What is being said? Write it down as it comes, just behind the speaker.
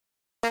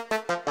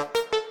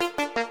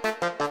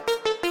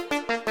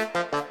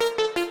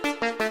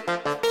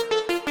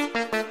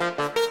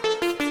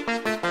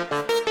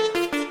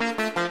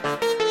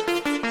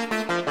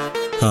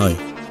Hi,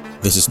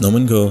 this is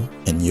Norman Goh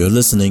and you're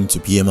listening to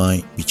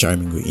BMI Bicara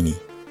Minggu Ini.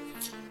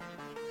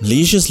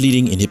 Malaysia's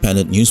leading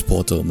independent news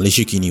portal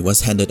Malaysia Kini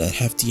was handed a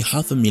hefty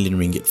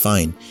RM500,000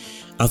 fine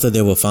after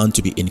they were found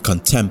to be in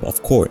contempt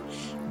of court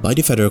by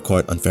the Federal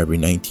Court on February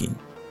 19.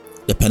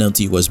 The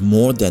penalty was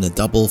more than a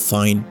double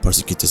fine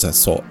prosecutors had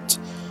sought.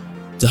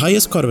 The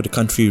highest court of the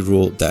country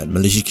ruled that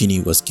Malaysia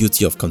Kini was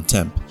guilty of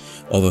contempt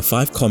over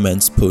 5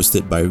 comments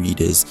posted by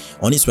readers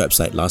on its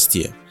website last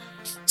year,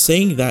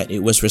 saying that it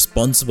was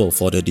responsible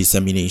for the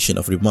dissemination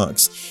of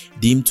remarks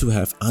deemed to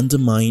have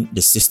undermined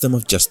the system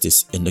of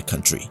justice in the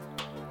country.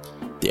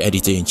 The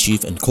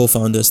editor-in-chief and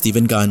co-founder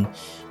Stephen Gan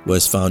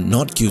was found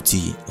not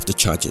guilty of the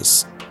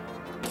charges.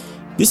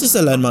 This is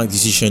a landmark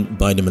decision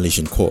by the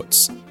Malaysian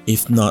courts,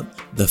 if not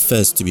the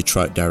first to be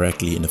tried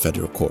directly in a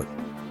federal court.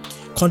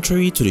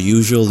 Contrary to the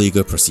usual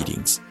legal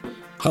proceedings,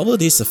 how will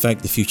this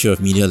affect the future of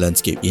media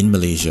landscape in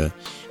Malaysia,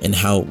 and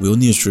how will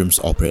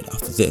newsrooms operate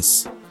after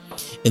this?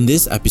 In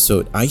this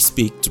episode, I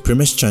speak to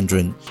Primesh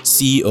Chandran,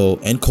 CEO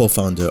and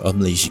co-founder of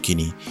Malaysia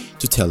Kini,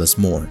 to tell us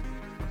more.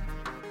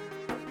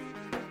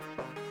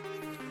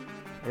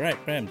 Alright,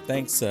 Prem,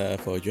 thanks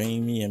for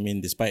joining me.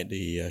 Despite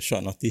the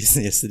short notice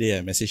yesterday,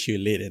 I messaged you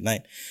late at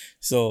night.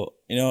 So,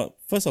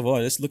 first of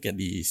all, let's look at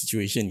the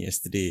situation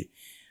yesterday.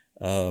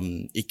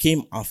 It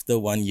came after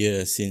 1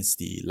 year since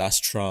the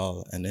last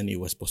trial, and then it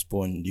was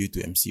postponed due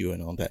to MCO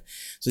and all that.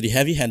 So the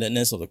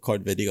heavy-handedness of the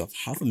court verdict of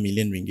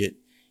RM500,000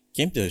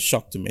 came to a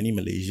shock to many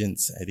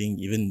Malaysians, I think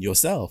even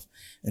yourself,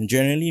 and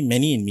generally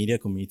many in media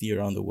community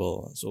around the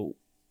world. So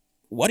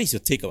what is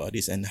your take about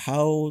this, and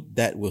how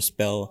that will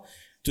spell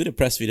to the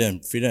press freedom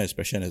of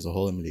expression as a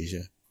whole in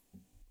Malaysia?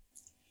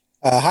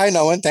 Hi,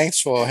 Norman. Thanks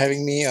for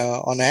having me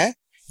on air.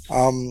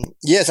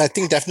 Yes, I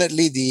think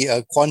definitely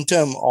the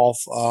quantum of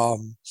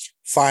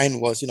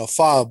fine was,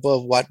 far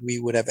above what we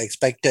would have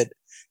expected.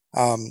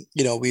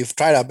 We've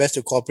tried our best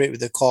to cooperate with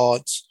the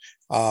courts.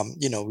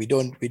 We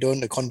don't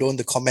condone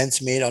the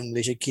comments made on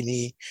Malaysia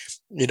Kini.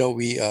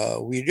 We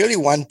really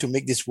want to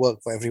make this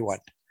work for everyone.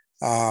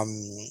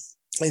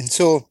 And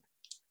so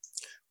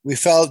we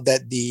felt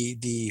that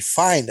the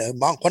fine, the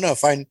quantum of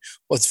fine,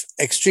 was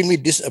extremely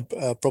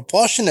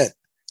disproportionate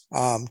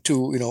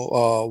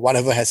to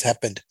whatever has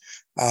happened.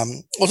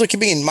 Also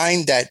keeping in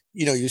mind that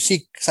you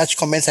see such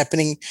comments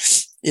happening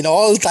in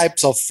all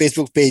types of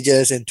Facebook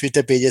pages and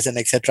Twitter pages and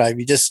etc.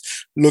 We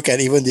just look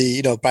at even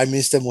the Prime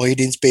Minister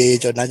Mohiddin's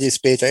page or Najib's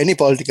page or any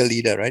political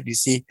leader, right? You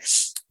see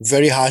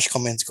very harsh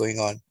comments going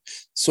on.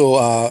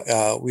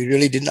 So we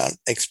really did not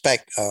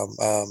expect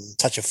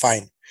such a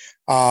fine.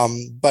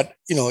 But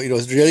it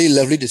was really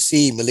lovely to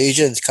see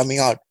Malaysians coming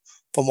out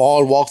from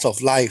all walks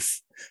of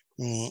life,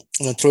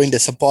 throwing the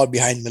support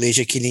behind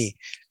Malaysia Kini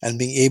and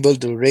being able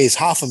to raise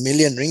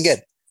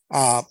RM500,000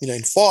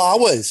 in 4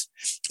 hours,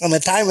 on a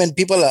time when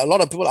a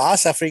lot of people are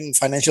suffering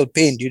financial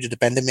pain due to the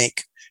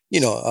pandemic,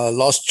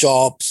 lost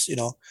jobs,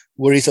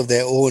 worries of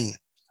their own.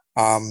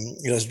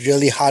 It was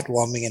really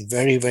heartwarming and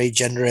very, very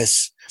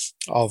generous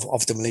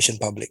of the Malaysian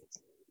public.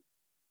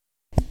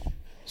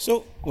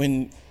 So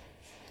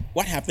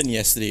what happened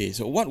yesterday?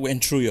 So what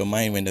went through your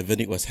mind when the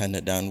verdict was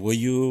handed down? Were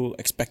you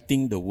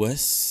expecting the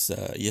worst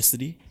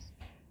yesterday?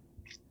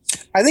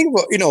 I think,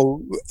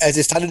 as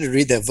I started to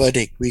read the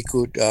verdict, we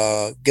could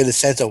get a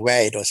sense of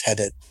where it was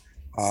headed.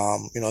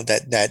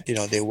 That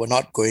they were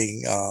not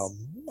going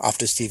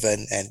after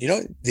Stephen, and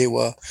they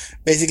were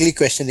basically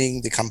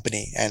questioning the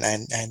company,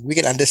 and we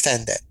can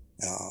understand that.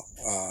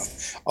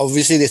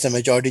 Obviously, there's a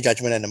majority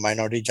judgment and a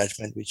minority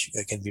judgment which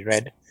can be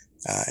read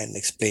and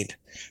explained.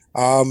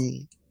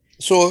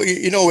 So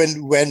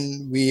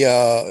when we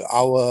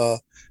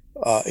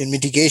in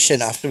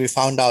mitigation, after we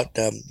found out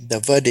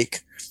the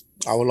verdict,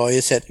 our lawyer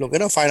said, look,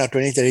 fine of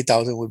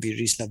 20,000-30,000 would be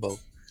reasonable.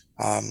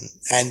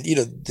 And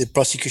the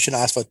prosecution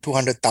asked for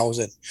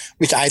 200,000,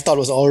 which I thought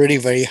was already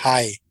very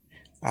high.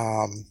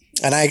 And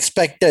I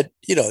expected,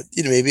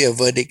 maybe a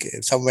verdict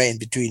somewhere in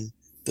between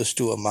those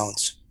two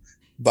amounts.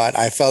 But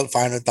I felt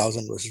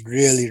 500,000 was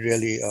really,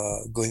 really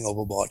going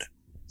overboard.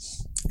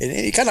 And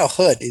it kind of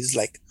hurt. It's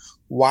like,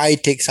 why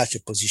take such a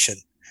position?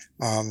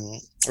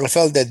 I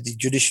felt that the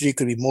judiciary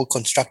could be more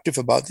constructive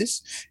about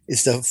this.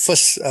 It's the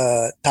first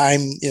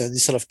time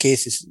this sort of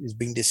case is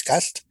being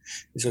discussed.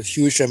 It's got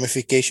huge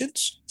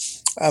ramifications.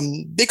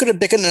 They could have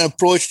taken an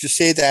approach to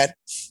say that,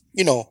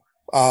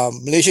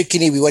 Malaysia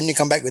Kini, we want you to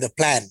come back with a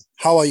plan.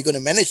 How are you going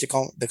to manage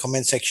the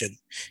comment section?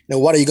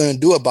 What are you going to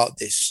do about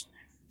this?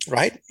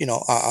 Right?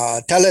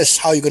 Tell us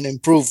how you're going to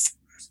improve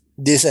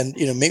this and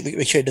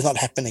make sure it does not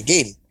happen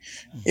again.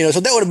 So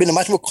that would have been a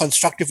much more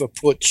constructive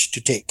approach to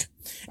take.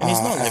 And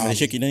it's not like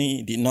Malaysia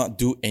Kini did not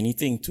do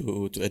anything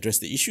to address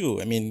the issue.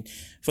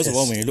 First of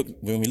all,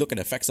 when we look at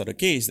the facts of the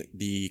case,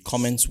 the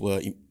comments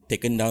were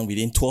taken down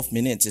within 12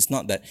 minutes. It's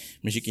not that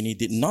Malaysia Kini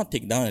did not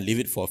take down and leave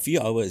it for a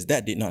few hours.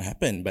 That did not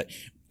happen. But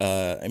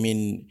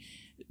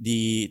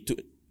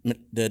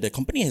the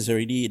company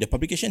the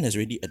publication has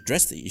already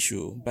addressed the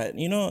issue. But,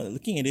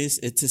 looking at this,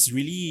 it is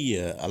really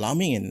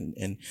alarming.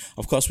 And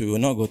of course, we will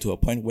not go to a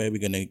point where we're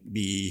going to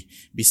be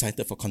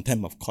cited for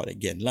contempt of court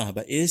again.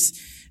 But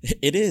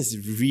it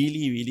is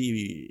really,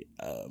 really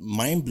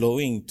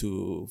mind-blowing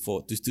to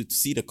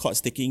see the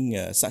courts taking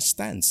such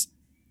stance.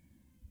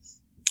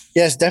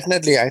 Yes,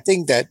 definitely. I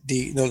think that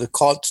the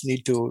courts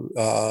need to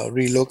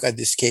relook at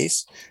this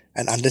case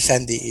and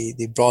understand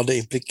the broader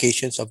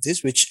implications of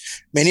this,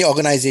 which many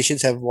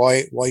organizations have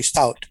voiced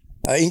out,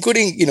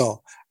 including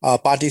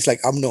parties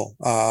like UMNO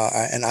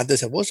and others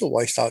have also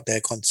voiced out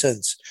their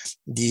concerns.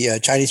 The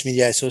Chinese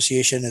Media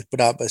Association has put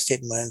up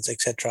statements,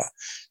 etc.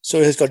 So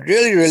it has got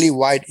really, really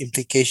wide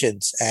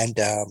implications. And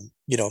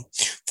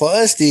for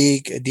us,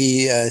 the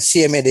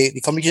CMA,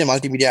 the Communication and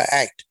Multimedia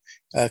Act,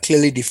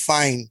 clearly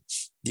defined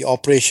the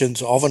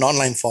operations of an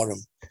online forum,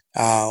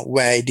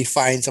 where it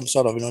defines some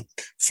sort of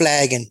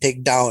flag and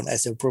take down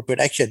as the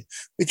appropriate action,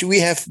 which we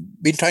have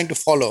been trying to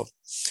follow.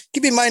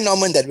 Keep in mind,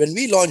 Norman, that when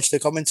we launched the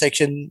comment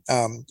section,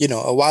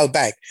 a while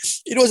back,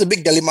 it was a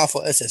big dilemma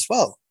for us as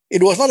well.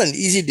 It was not an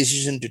easy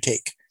decision to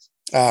take.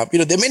 There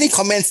are many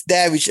comments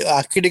there which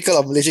are critical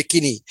of Malaysia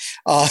Kini,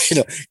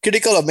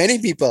 critical of many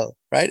people,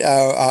 right?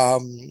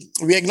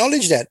 We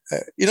acknowledge that,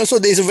 so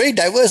there's a very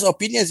diverse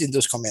opinions in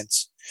those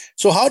comments.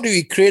 So how do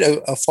we create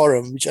a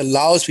forum which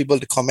allows people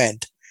to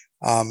comment,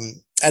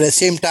 at the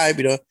same time,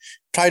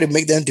 try to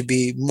make them to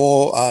be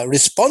more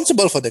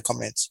responsible for the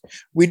comments?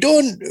 We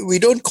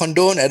don't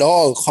condone at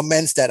all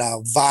comments that are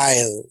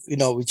vile,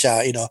 which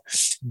are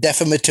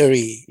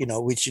defamatory,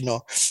 which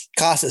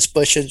cast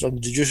aspersions on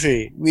the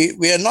judiciary.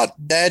 We are not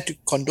there to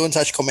condone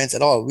such comments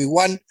at all. We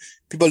want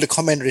people to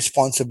comment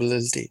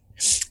responsibility,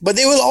 but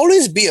there will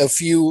always be a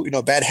few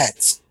bad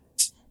hats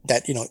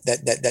that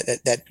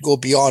that go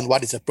beyond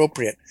what is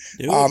appropriate.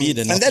 There will be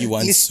the naughty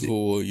ones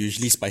who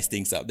usually spice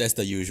things up. That's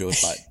the usual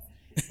part.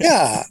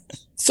 Yeah.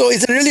 So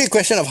it's really a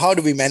question of how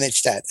do we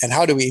manage that and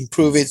how do we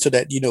improve it so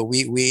that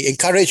we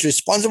encourage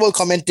responsible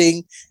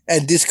commenting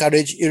and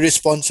discourage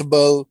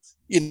irresponsible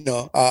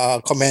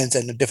comments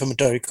and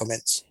defamatory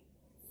comments.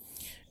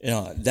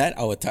 That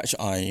I will touch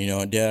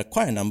on. There are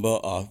quite a number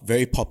of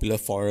very popular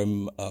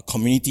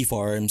community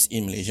forums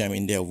in Malaysia. I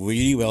mean, they're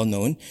really well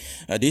known.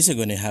 These are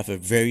going to have a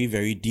very,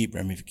 very deep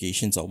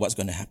ramifications of what's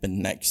going to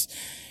happen next.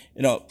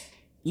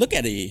 Look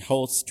at the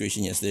whole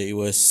situation yesterday. It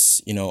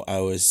was, I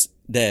was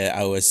there.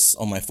 I was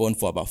on my phone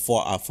for about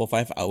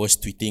 4-5 hours,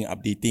 tweeting,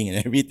 updating,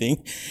 and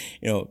everything.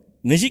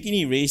 Malaysia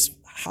Kini raised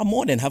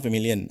more than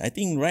 500,000. I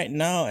think right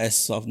now,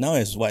 as of now,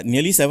 is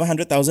nearly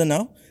 700,000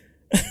 now.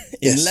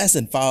 In less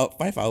than 5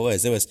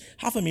 hours. There was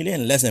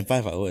 500,000 in less than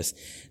 5 hours.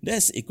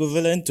 That's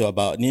equivalent to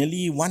about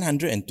nearly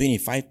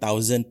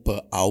 125,000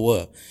 per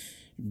hour,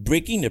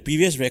 breaking the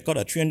previous record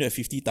of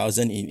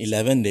 350,000 in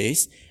 11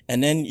 days.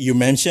 And then you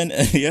mentioned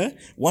earlier,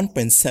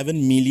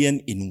 1.7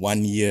 million in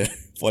 1 year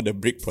for the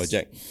BRIC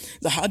project.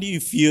 So how do you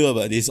feel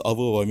about this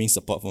overwhelming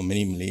support from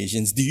many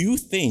Malaysians? Do you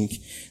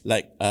think,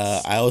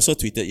 I also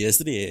tweeted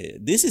yesterday,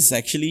 this is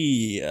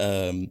actually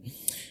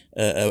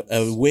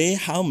a way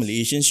how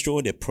Malaysians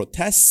show their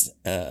protests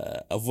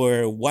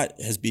over what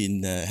has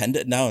been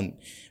handed down?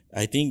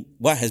 I think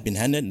what has been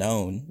handed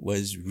down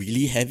was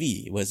really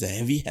heavy. It was a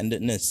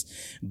heavy-handedness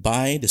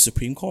by the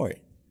Supreme Court.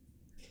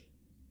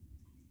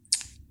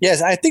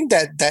 Yes, I think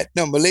that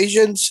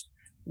Malaysians,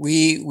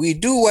 we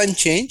do want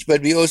change,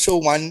 but we also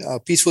want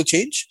peaceful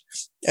change.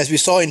 As we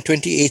saw in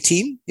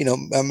 2018,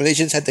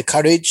 Malaysians had the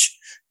courage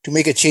to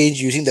make a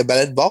change using the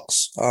ballot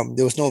box.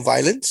 There was no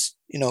violence.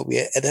 We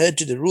adhered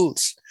to the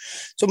rules.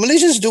 So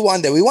Malaysians do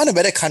want that. We want a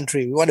better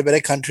country. We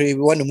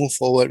want to move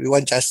forward. We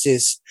want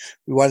justice.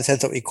 We want a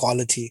sense of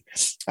equality.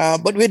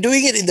 But we're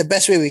doing it in the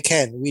best way we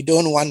can. We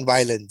don't want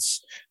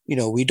violence.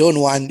 We don't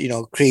want,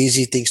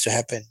 crazy things to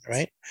happen,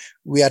 right?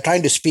 We are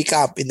trying to speak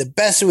up in the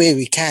best way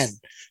we can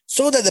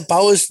so that the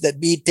powers that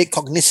be take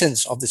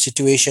cognizance of the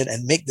situation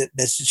and make the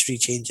necessary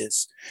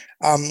changes.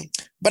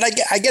 But I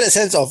get a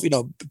sense of,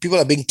 people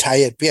are being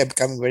tired. People are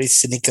becoming very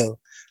cynical.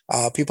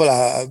 People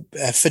are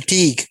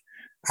fatigued.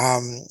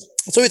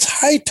 So it's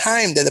high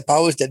time that the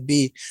powers that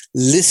be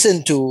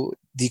listen to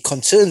the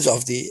concerns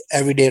of the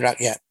everyday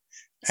rakyat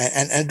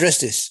and address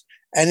this.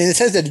 And in the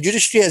sense that the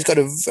judiciary has got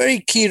a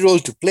very key role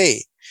to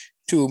play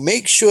to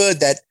make sure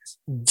that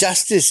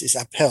justice is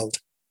upheld,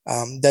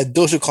 that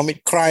those who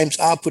commit crimes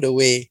are put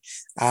away,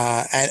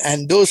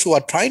 and those who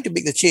are trying to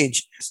make the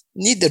change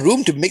need the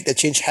room to make the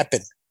change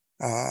happen.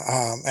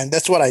 And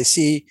that's what I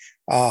see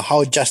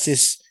how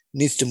justice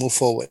needs to move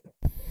forward.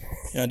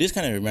 This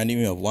kind of reminded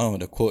me of one of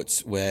the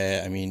quotes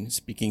where,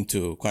 speaking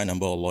to quite a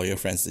number of lawyer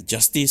friends, that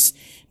justice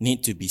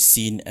need to be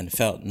seen and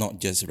felt, not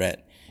just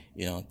read.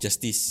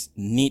 Justice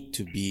need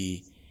to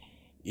be,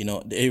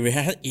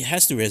 it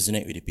has to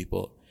resonate with the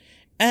people.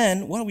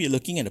 And while we're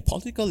looking at the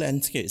political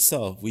landscape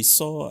itself, we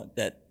saw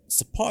that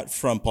support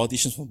from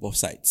politicians from both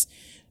sides,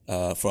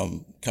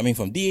 coming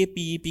from DAP,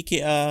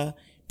 PKR,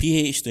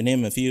 PH, to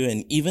name a few,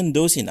 and even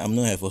those in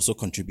UMNO have also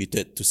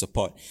contributed to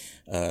support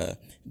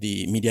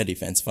the Media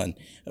Defence Fund.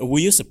 Were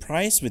you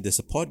surprised with the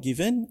support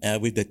given,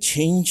 with the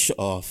change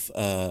of,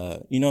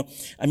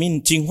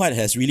 Jing Huat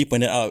has really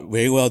pointed out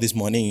very well this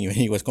morning when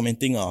he was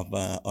commenting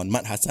on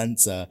Mat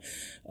Hassan's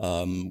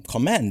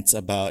comments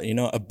about,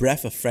 a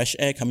breath of fresh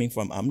air coming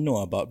from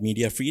UMNO about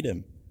media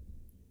freedom.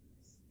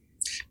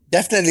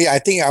 Definitely, I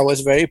think I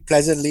was very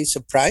pleasantly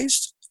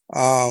surprised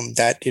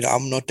that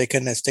UMNO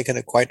has taken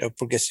a quite a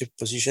progressive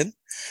position.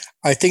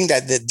 I think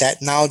that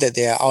now that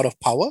they are out of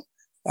power,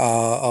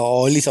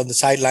 or at least on the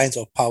sidelines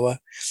of power,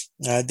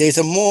 there's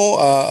a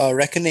more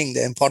reckoning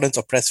the importance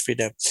of press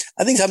freedom.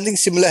 I think something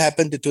similar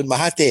happened to Tun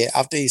Mahathir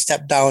after he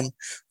stepped down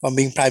from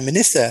being prime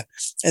minister,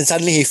 and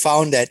suddenly he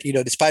found that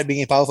despite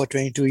being in power for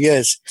 22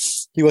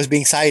 years, he was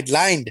being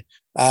sidelined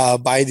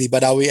by the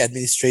Badawi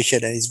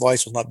administration, and his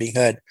voice was not being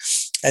heard.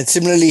 And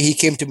similarly, he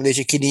came to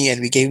Malaysia Kini and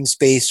we gave him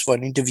space for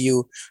an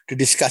interview to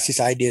discuss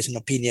his ideas and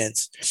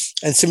opinions.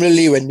 And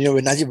similarly, when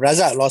Najib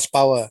Razak lost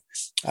power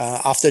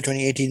after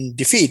 2018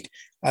 defeat,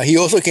 he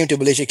also came to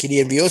Malaysia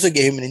Kini and we also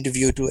gave him an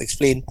interview to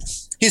explain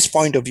his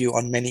point of view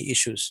on many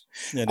issues.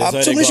 Yeah, that's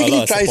why so they got a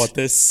lot of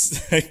supporters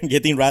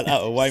getting riled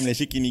out of why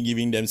Malaysia Kini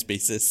giving them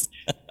spaces.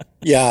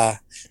 Yeah.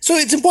 So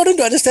it's important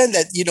to understand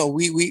that,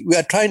 we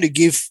are trying to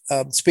give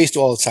space to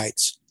all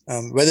sides.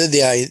 Whether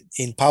they are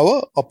in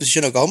power,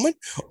 opposition or government,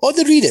 or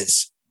the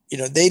readers,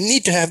 they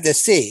need to have their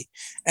say.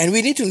 And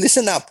we need to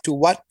listen up to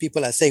what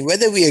people are saying,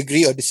 whether we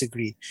agree or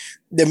disagree.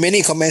 There are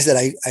many comments that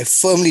I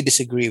firmly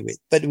disagree with,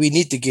 but we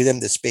need to give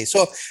them the space.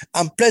 So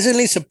I'm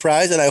pleasantly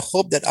surprised, and I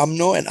hope that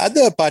UMNO and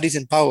other parties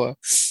in power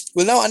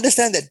will now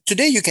understand that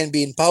today you can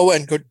be in power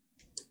and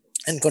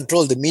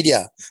control the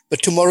media,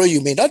 but tomorrow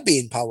you may not be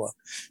in power.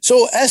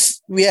 So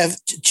as we have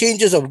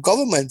changes of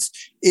governments,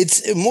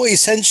 it's more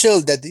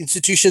essential that the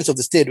institutions of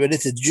the state, whether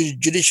it's the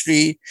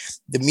judiciary,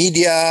 the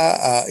media,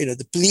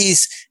 the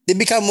police, they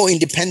become more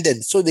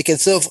independent so they can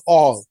serve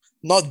all,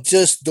 not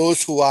just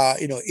those who are,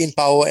 in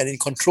power and in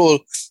control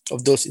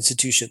of those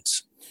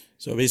institutions.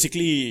 So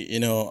basically,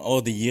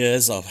 all the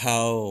years of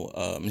how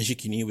Malaysia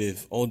Kini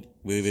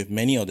with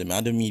many of the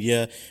other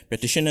media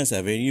practitioners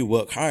have really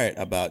worked hard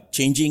about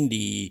changing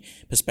the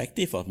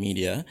perspective of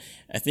media.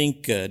 I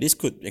think this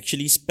could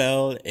actually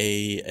spell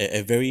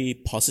a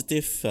very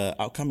positive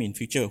outcome in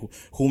future.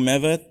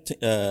 Whomever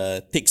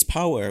takes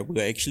power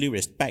will actually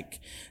respect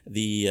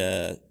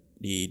the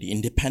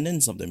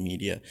independence of the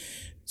media.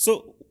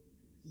 So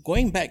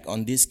going back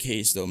on this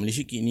case, though,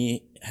 Malaysia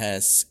Kini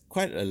has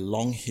quite a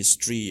long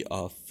history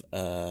of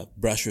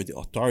brush with the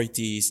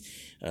authorities,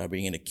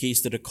 bringing the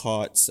case to the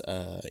courts,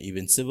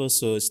 even civil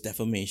suits,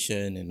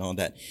 defamation, and all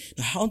that.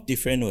 Now, how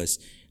different was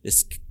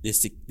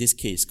this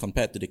case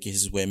compared to the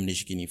cases where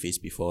Malaysia Kini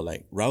faced before,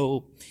 like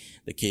Raup,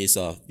 the case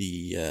of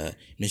the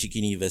Malaysia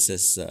Kini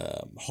versus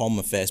Home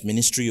Affairs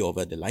Ministry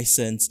over the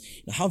license?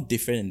 Now, how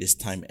different in this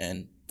time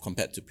and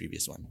compared to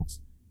previous ones?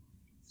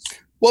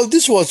 Well,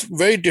 this was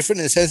very different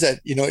in the sense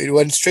that, it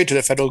went straight to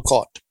the federal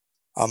court.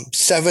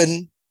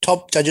 7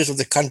 top judges of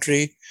the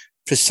country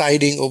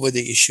presiding over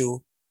the issue,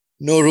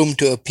 no room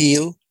to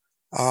appeal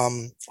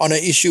on an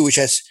issue which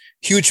has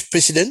huge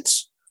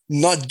precedence,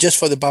 not just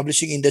for the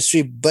publishing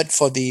industry, but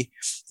for the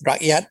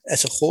rakyat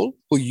as a whole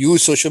who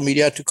use social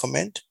media to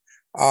comment.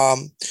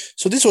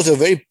 So this was a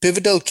very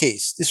pivotal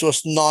case. This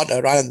was not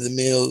a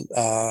run-of-the-mill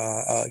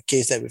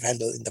case that we've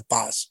handled in the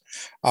past.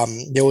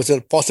 There was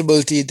a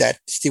possibility that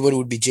Stephen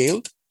would be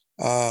jailed,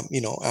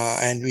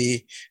 and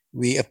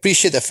we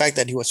appreciate the fact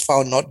that he was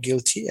found not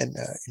guilty and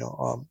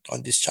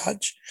on this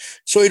charge.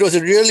 So it was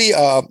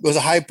it was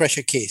a high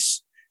pressure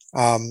case.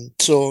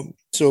 So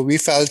we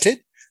felt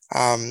it,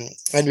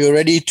 and we were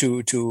ready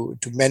to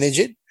manage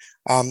it.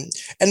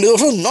 And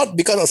also not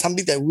because of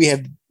something that we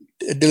have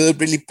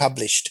deliberately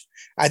published.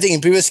 I think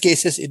in previous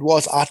cases, it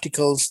was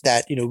articles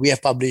that, we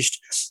have published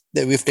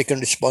that we've taken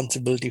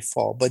responsibility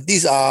for. But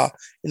these are,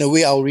 in a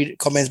way, our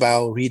comments by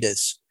our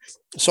readers.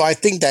 So I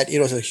think that it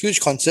was a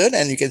huge concern,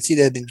 and you can see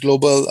there have been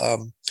global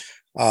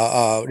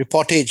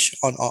reportage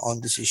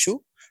on this issue.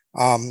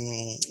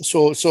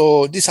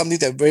 So this is something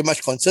that very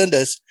much concerned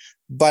us.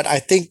 But I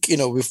think,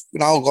 we've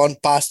now gone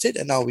past it,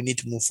 and now we need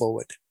to move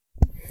forward.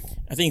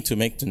 I think to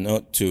make the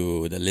note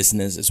to the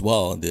listeners as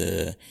well,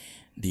 the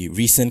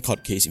recent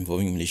court case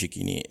involving Malaysia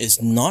Kini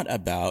is not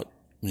about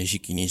Malaysia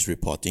Kini's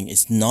reporting.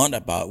 It's not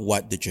about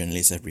what the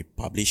journalists have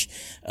published,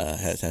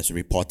 has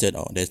reported,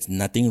 or there's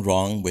nothing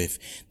wrong with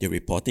the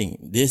reporting.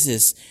 This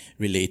is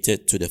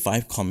related to the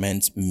 5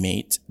 comments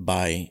made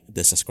by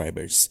the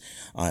subscribers,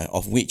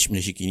 of which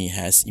Malaysia Kini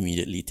has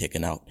immediately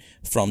taken out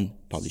from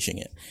publishing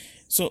it.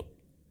 So,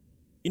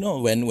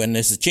 when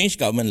there's a changed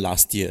government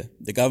last year,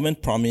 the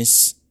government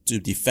promised to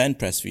defend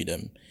press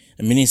freedom.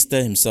 The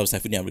minister himself,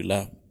 Saifuddin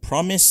Abdullah,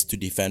 promised to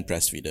defend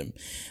press freedom.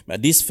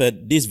 But this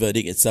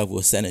verdict itself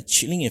will send a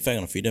chilling effect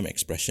on freedom of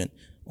expression,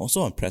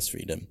 also on press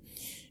freedom.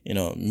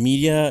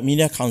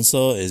 Media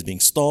Council is being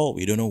stalled.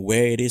 We don't know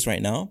where it is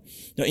right now.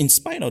 Now, in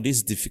spite of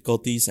these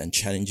difficulties and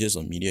challenges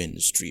on media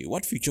industry,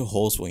 what future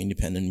holds for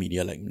independent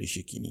media like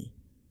Malaysia Kini?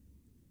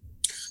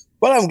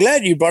 Well, I'm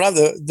glad you brought up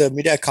the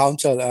Media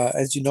Council.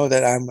 As you know,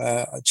 that I'm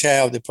a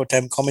chair of the Pro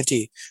Tem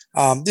Committee.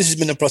 This has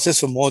been a process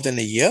for more than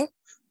a year.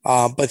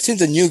 But since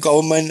the new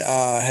government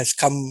has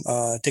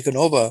taken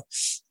over,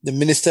 the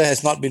minister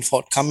has not been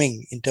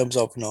forthcoming in terms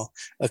of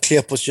a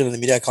clear position on the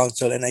Media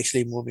Council and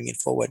actually moving it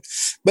forward.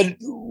 But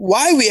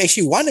why we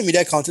actually want a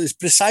Media Council is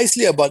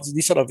precisely about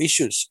these sort of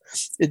issues.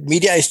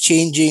 Media is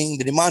changing,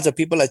 the demands of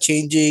people are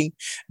changing,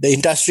 the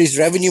industry's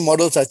revenue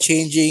models are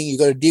changing. You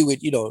got to deal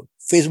with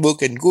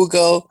Facebook and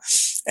Google.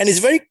 And it's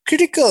very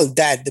critical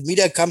that the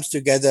media comes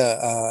together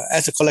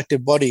as a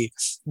collective body,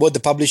 both the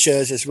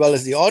publishers as well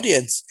as the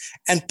audience,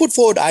 and put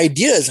forward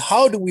ideas.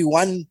 How do we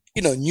want,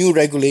 new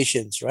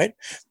regulations, right?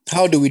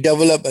 How do we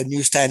develop a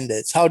new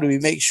standards? How do we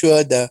make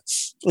sure the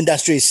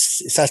industry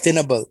is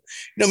sustainable?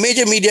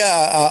 Major media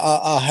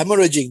are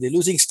hemorrhaging. They're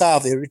losing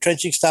staff. They're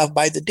retrenching staff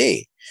by the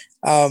day.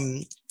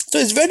 So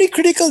it's very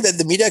critical that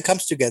the media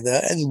comes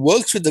together and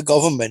works with the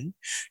government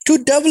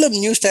to develop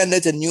new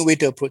standards and new way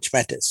to approach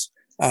matters.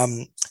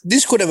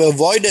 This could have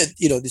avoided,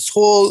 this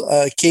whole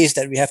case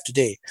that we have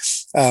today.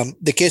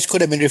 The case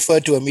could have been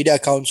referred to a media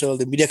council.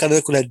 The media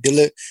council could have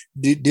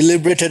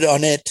deliberated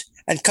on it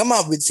and come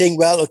up with saying,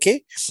 well,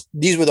 okay,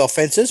 these were the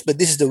offenses, but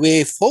this is the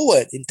way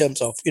forward in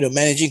terms of,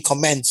 managing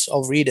comments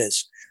of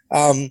readers.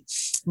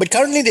 But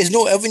currently, there's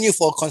no avenue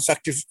for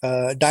constructive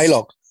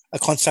dialogue, a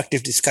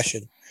constructive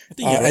discussion. I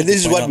think you're right, and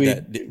this is what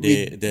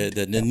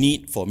the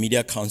need for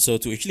Media Council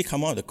to actually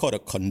come out with a code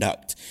of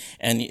conduct,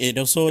 and it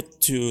also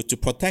to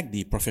protect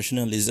the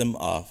professionalism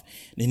of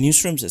the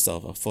newsrooms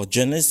itself, for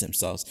journalists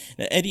themselves.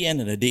 That at the end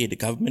of the day, the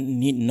government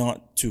need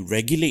not to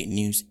regulate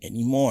news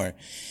anymore.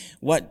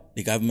 What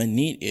the government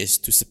need is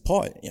to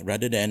support,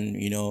 rather than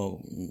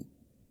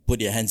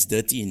put their hands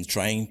dirty in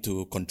trying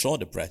to control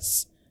the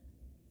press.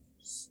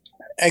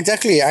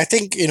 Exactly. I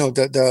think,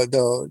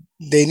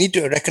 they need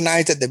to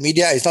recognize that the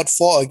media is not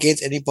for or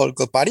against any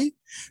political party.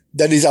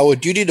 That is our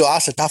duty to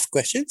ask the tough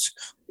questions.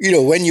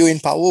 When you're in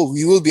power,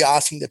 we will be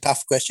asking the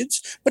tough questions,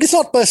 but it's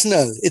not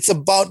personal. It's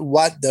about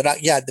what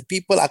the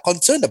people are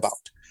concerned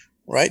about,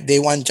 right? They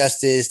want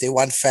justice. They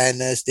want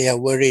fairness. They are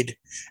worried.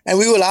 And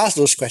we will ask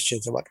those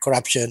questions about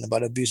corruption,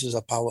 about abuses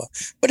of power,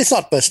 but it's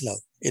not personal,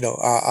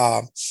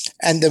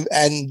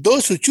 and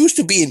those who choose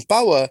to be in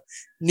power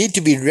need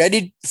to be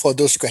ready for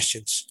those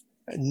questions,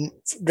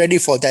 ready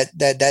for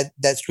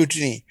that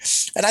scrutiny.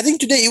 And I think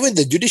today even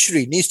the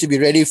judiciary needs to be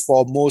ready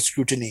for more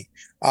scrutiny.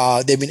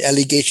 There have been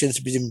allegations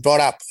being brought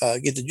up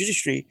against the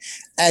judiciary,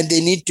 and they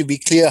need to be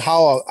clear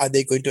how are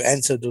they going to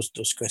answer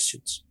those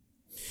questions.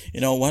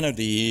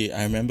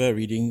 I remember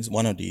reading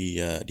one of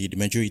the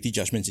majority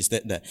judgments is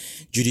that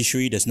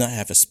judiciary does not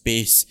have a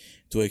space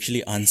to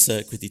actually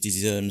answer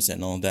criticisms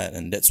and all that,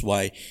 and that's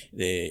why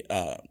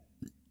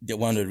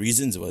one of the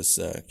reasons was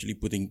actually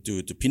putting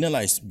to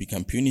penalize,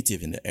 become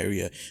punitive in the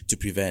area to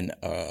prevent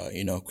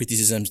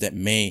criticisms that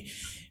may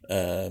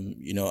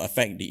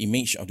affect the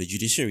image of the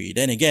judiciary.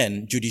 Then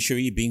again,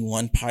 judiciary being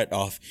one part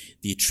of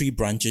the three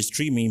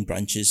main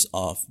branches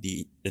of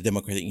the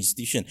democratic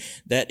institution,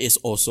 that is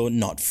also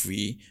not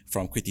free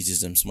from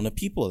criticisms from the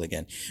people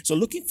again. So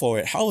looking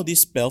forward, how will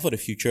this spell for the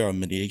future of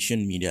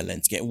Malaysian media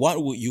landscape?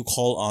 What would you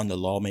call on the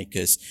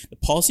lawmakers, the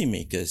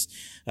policymakers,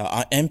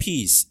 our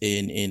MPs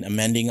in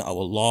amending our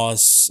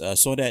laws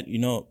so that,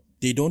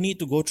 they don't need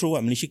to go through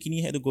what Malaysia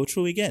Kini had to go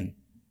through again?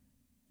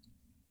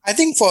 I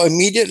think for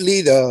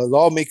immediately, the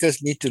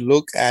lawmakers need to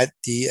look at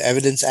the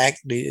Evidence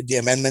Act, the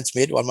amendments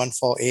made,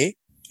 114A,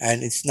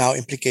 and its now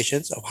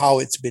implications of how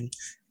it's been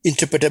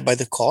interpreted by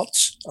the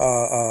courts.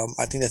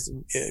 I think that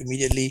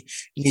immediately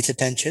needs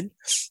attention.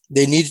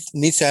 They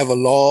need to have a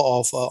law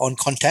of on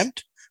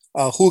contempt.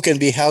 Who can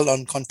be held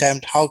on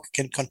contempt? How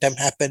can contempt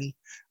happen?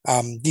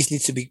 This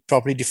needs to be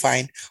properly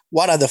defined.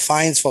 What are the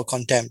fines for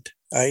contempt?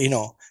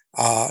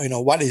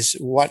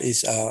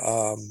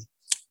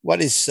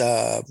 What's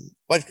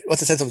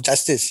the sense of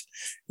justice?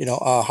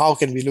 How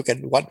can we look at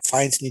what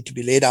fines need to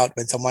be laid out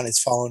when someone is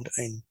found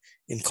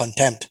in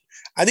contempt?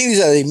 I think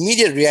these are the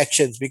immediate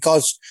reactions,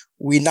 because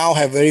we now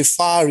have very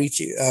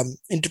far-reaching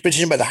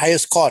interpretation by the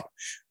highest court,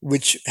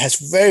 which has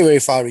very, very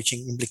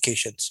far-reaching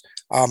implications.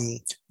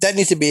 That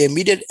needs to be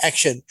immediate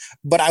action.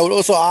 But I would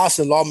also ask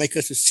the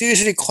lawmakers to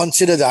seriously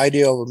consider the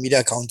idea of a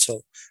media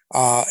council.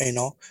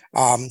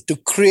 To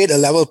create a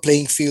level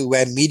playing field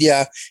where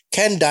media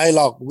can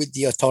dialogue with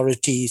the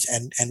authorities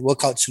and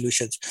work out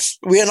solutions.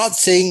 We are not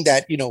saying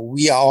that,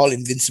 we are all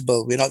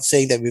invincible. We're not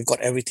saying that we've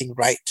got everything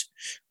right.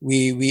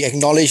 We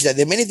acknowledge that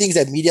there are many things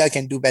that media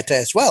can do better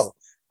as well.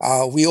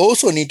 We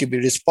also need to be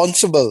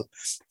responsible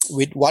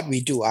with what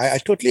we do. I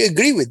totally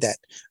agree with that.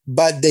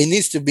 But there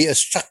needs to be a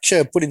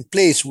structure put in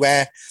place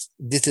where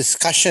these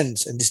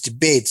discussions and these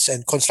debates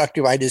and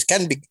constructive ideas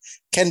can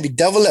be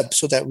developed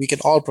so that we can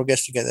all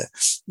progress together.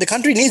 The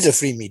country needs a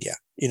free media,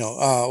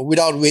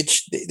 without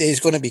which there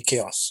is going to be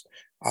chaos.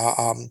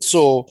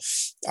 So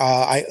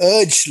I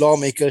urge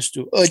lawmakers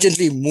to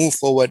urgently move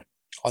forward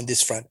on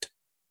this front.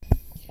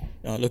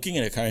 Looking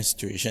at the current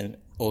situation,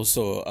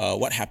 also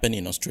what happened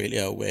in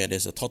Australia, where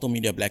there's a total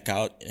media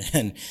blackout,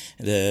 and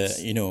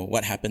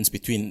what happens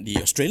between the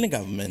Australian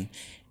government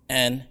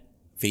and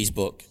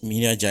Facebook,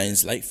 media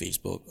giants like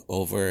Facebook,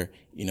 over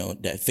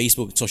that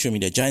Facebook, social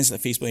media giants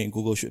like Facebook and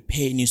Google should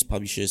pay news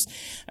publishers.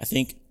 I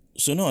think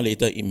sooner or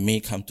later it may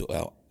come to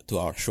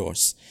our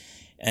shores.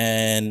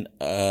 And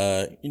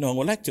I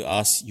would like to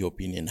ask your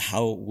opinion.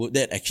 How would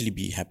that actually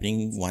be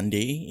happening one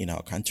day in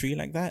our country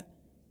like that?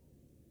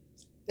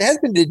 There has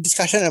been the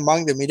discussion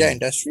among the media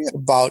industry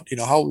about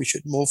how we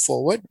should move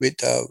forward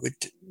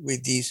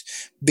with these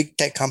big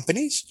tech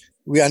companies.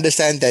 We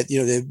understand that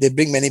they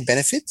bring many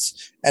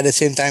benefits. At the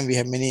same time, we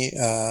have many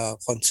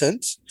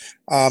concerns.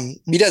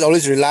 Media has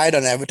always relied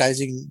on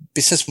advertising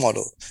business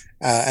model,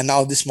 and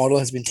now this model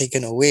has been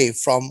taken away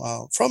from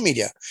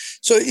media.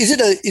 So is it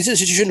a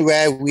situation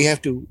where we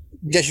have to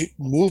just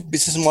move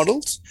business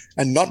models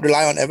and not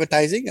rely on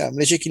advertising?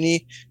 Malaysia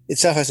Kini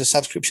itself has a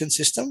subscription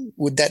system.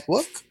 Would that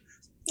work?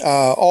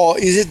 Or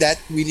is it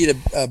that we need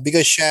a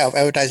bigger share of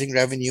advertising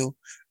revenue,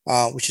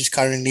 which is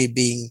currently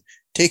being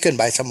taken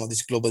by some of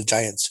these global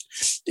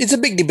giants? It's a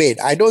big debate.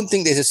 I don't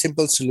think there's a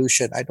simple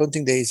solution. I don't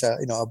think there is a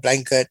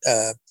blanket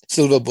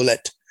silver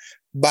bullet.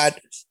 But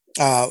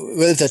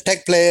whether it's the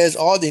tech players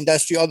or the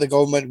industry or the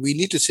government, we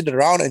need to sit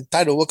around and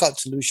try to work out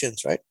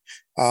solutions, right?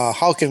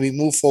 How can we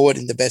move forward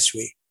in the best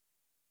way?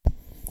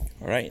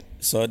 All right.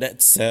 So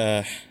that's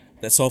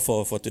all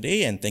for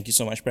today. And thank you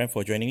so much, Prem,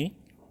 for joining me.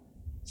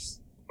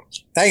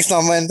 Thanks,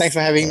 Norman. Thanks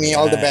for having me.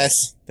 All the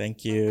best.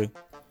 Thank you.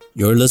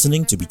 You're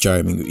listening to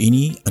Bicara Minggu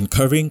Ini,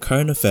 uncovering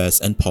current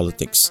affairs and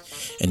politics.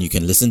 And you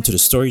can listen to the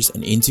stories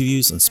and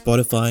interviews on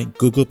Spotify,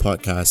 Google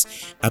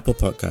Podcasts, Apple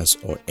Podcasts,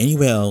 or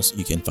anywhere else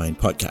you can find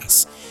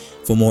podcasts.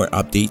 For more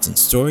updates and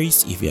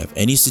stories, if you have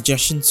any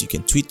suggestions, you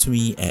can tweet to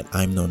me at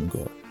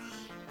I'mNonGor.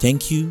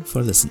 Thank you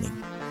for listening.